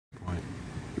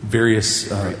various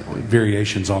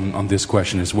variations on this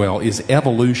question as well. Is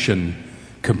evolution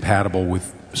compatible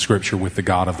with Scripture, with the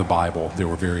God of the Bible? There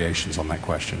were variations on that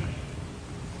question.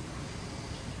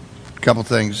 A couple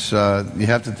things. You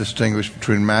have to distinguish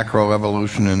between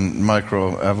macroevolution and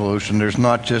microevolution. There's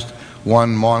not just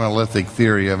one monolithic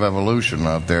theory of evolution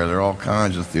out there. There are all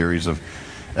kinds of theories of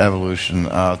evolution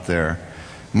out there.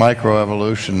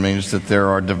 Microevolution means that there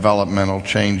are developmental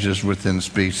changes within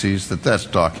species, that's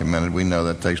documented. We know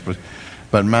that takes place.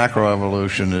 But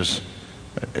macroevolution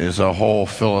is a whole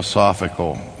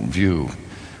philosophical view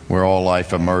where all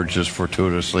life emerges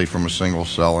fortuitously from a single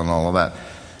cell and all of that,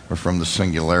 or from the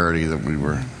singularity that we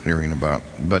were hearing about.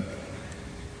 But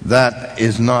that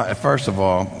is not, first of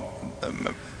all,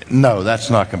 no, that's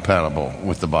not compatible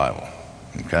with the Bible,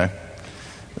 okay?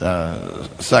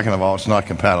 Second of all, it's not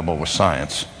compatible with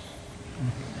science.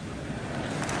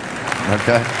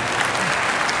 Okay?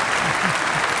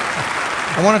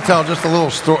 I want to tell just a little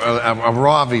story, a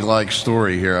Ravi-like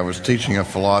story here. I was teaching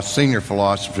a senior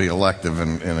philosophy elective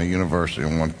in a university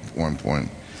at one point.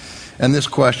 And this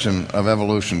question of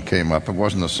evolution came up. It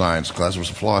wasn't a science class, it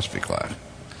was a philosophy class.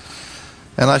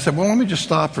 And I said, well, let me just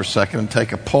stop for a second and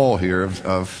take a poll here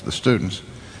of the students.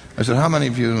 I said, how many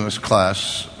of you in this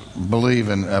class believe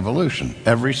in evolution?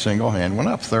 Every single hand went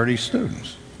up, 30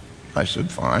 students. I said,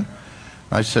 fine.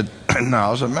 I said,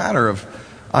 now, as a matter of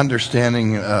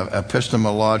understanding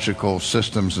epistemological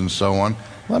systems and so on,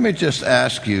 let me just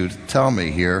ask you to tell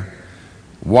me here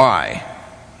why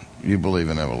you believe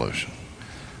in evolution.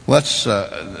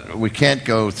 We can't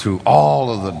go through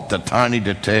all of the tiny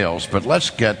details, but let's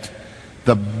get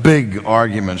the big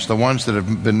arguments, the ones that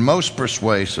have been most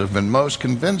persuasive and most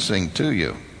convincing to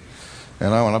you.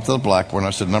 And I went up to the blackboard and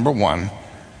I said, number one,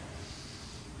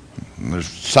 there's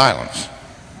silence.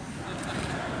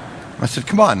 I said,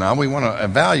 come on now, we want to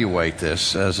evaluate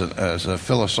this as a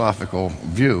philosophical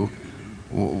view.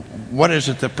 What is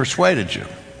it that persuaded you?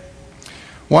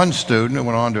 One student who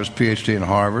went on to his PhD in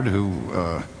Harvard, who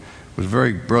was a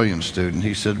very brilliant student,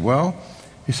 he said, one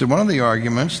of the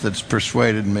arguments that's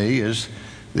persuaded me is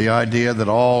the idea that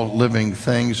all living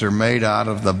things are made out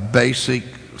of the basic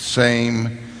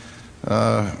same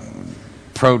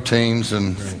proteins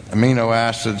and amino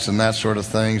acids and that sort of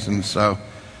things, and so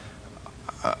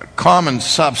common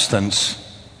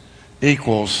substance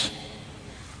equals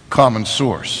common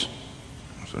source.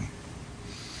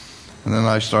 And then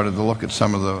I started to look at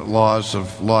some of the laws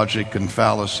of logic and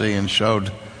fallacy and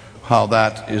showed how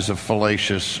that is a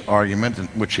fallacious argument,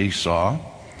 which he saw.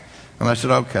 And I said,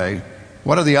 okay,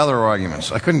 what are the other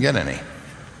arguments? I couldn't get any.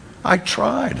 I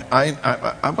tried.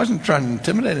 I wasn't trying to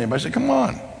intimidate anybody. I said, come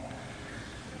on.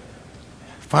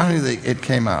 Finally, it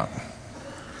came out.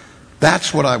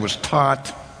 That's what I was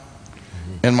taught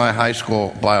in my high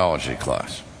school biology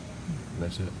class.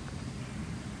 That's it.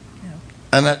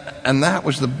 And that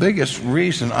was the biggest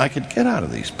reason I could get out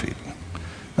of these people.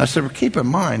 And I said, well, keep in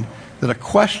mind that a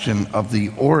question of the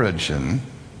origin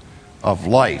of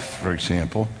life, for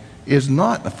example, is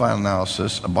not, in the final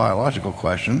analysis, a biological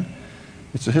question.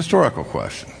 It's a historical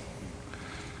question.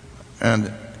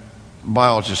 And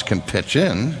biologists can pitch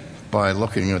in by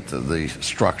looking at the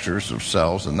structures of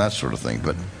cells and that sort of thing,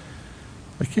 but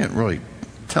they can't really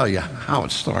tell you how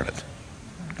it started.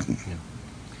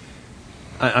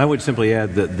 I would simply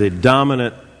add that the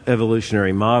dominant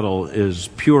evolutionary model is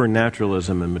pure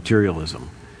naturalism and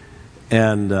materialism.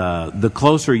 And the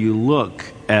closer you look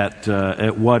at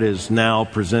what is now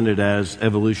presented as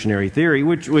evolutionary theory,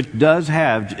 which does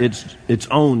have its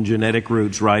own genetic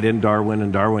roots right in Darwin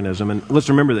and Darwinism. And let's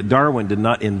remember that Darwin did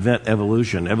not invent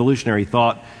evolution. Evolutionary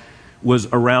thought was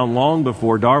around long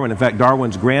before Darwin. In fact,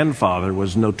 Darwin's grandfather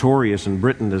was notorious in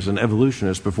Britain as an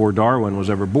evolutionist before Darwin was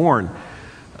ever born.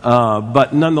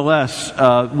 But nonetheless,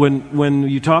 when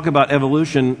you talk about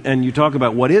evolution and you talk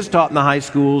about what is taught in the high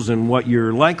schools and what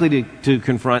you're likely to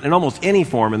confront in almost any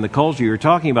form in the culture, you're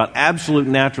talking about absolute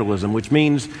naturalism, which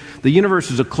means the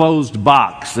universe is a closed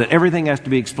box, that everything has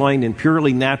to be explained in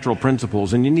purely natural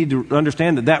principles. And you need to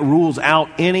understand that rules out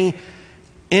any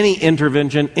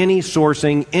intervention, any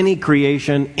sourcing, any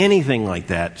creation, anything like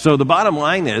that. So the bottom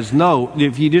line is, no,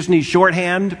 if you just need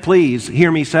shorthand, please hear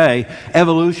me say,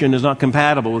 evolution is not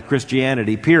compatible with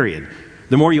Christianity, period.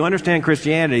 The more you understand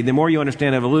Christianity, the more you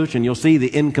understand evolution, you'll see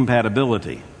the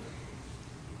incompatibility.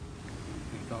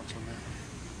 Any thoughts on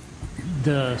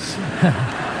that?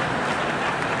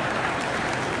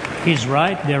 He's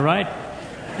right, they're right.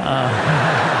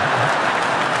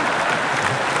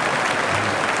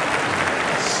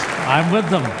 I'm with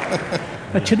them.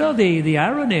 But you know, the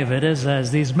irony of it is,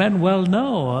 as these men well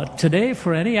know, today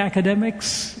for any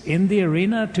academics in the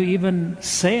arena to even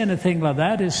say anything like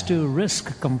that is to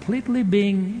risk completely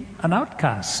being an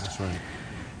outcast. That's right.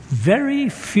 Very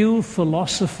few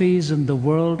philosophies in the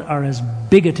world are as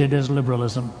bigoted as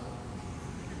liberalism.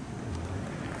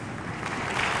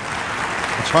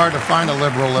 It's hard to find a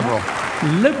liberal.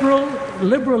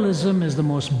 Liberalism is the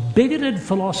most bigoted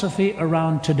philosophy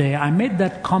around today. I made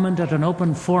that comment at an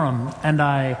open forum, and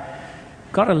I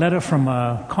got a letter from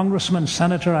a congressman,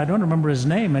 senator, I don't remember his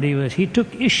name, and he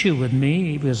took issue with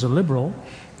me. He was a liberal,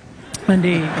 and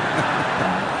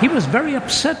he was very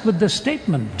upset with this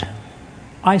statement.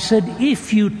 I said,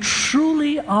 if you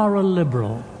truly are a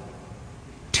liberal,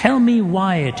 tell me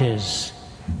why it is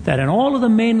that in all of the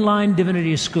mainline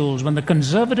divinity schools, when the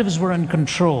conservatives were in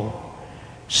control,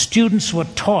 students were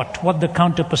taught what the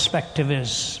counter perspective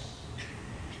is.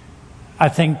 I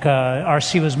think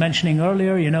R.C. was mentioning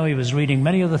earlier, you know, he was reading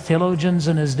many of the theologians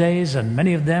in his days, and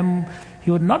many of them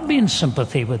he would not be in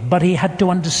sympathy with, but he had to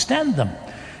understand them.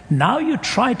 Now you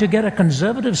try to get a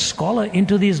conservative scholar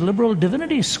into these liberal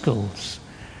divinity schools.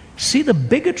 See the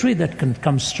bigotry that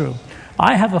comes through.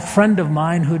 I have a friend of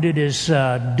mine who did his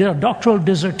doctoral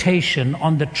dissertation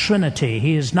on the Trinity.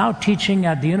 He is now teaching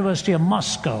at the University of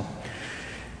Moscow.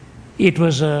 It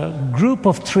was a group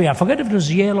of three, I forget if it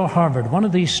was Yale or Harvard, one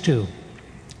of these two,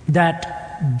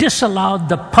 that disallowed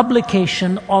the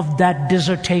publication of that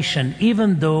dissertation,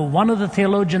 even though one of the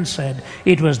theologians said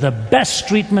it was the best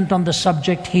treatment on the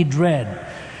subject he'd read.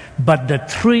 But the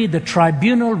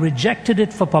tribunal rejected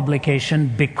it for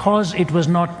publication because it was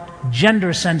not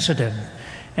gender sensitive,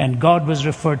 and God was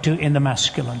referred to in the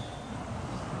masculine.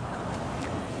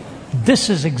 This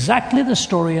is exactly the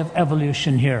story of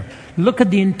evolution here. Look at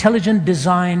the intelligent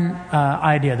design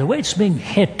idea, the way it's being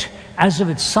hit as if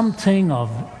it's something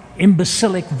of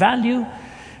imbecilic value,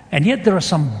 and yet there are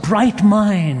some bright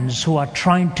minds who are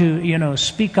trying to, you know,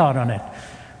 speak out on it.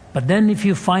 But then if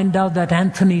you find out that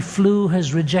Anthony Flew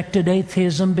has rejected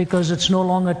atheism because it's no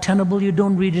longer tenable, you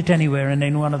don't read it anywhere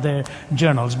in one of their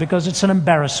journals because it's an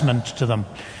embarrassment to them.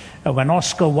 When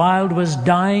Oscar Wilde was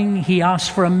dying, he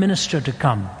asked for a minister to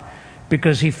come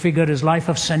because he figured his life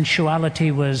of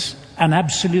sensuality was an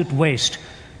absolute waste.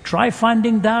 Try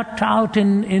finding that out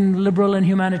in liberal and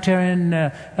humanitarian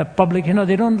public. You know,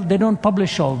 they don't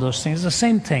publish all those things. It's the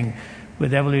same thing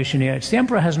with evolution here. It's the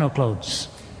emperor has no clothes.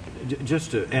 Just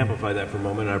to amplify that for a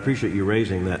moment, I appreciate you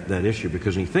raising that issue,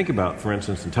 because when you think about, for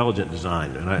instance, intelligent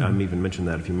design, and I even mentioned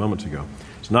that a few moments ago,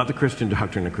 it's not the Christian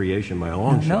doctrine of creation by a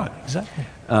long shot. No, exactly.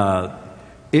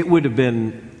 It would have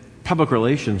been, public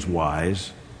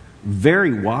relations-wise,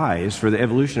 very wise for the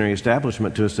evolutionary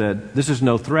establishment to have said, this is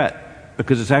no threat,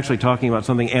 because it's actually talking about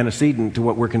something antecedent to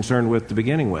what we're concerned with to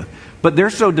beginning with. But they're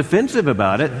so defensive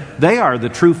about it, they are the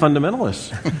true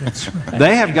fundamentalists. That's right.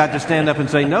 They have got to stand up and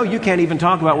say, no, you can't even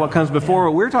talk about what comes before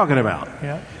what we're talking about.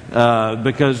 Yeah.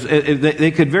 Because they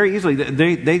could very easily,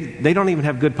 they don't even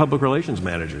have good public relations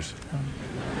managers.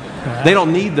 They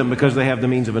don't need them because they have the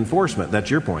means of enforcement.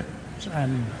 That's your point.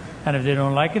 And if they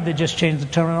don't like it, they just change the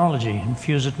terminology,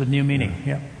 infuse it with new meaning.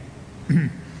 Yeah.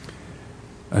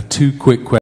 Two quick questions.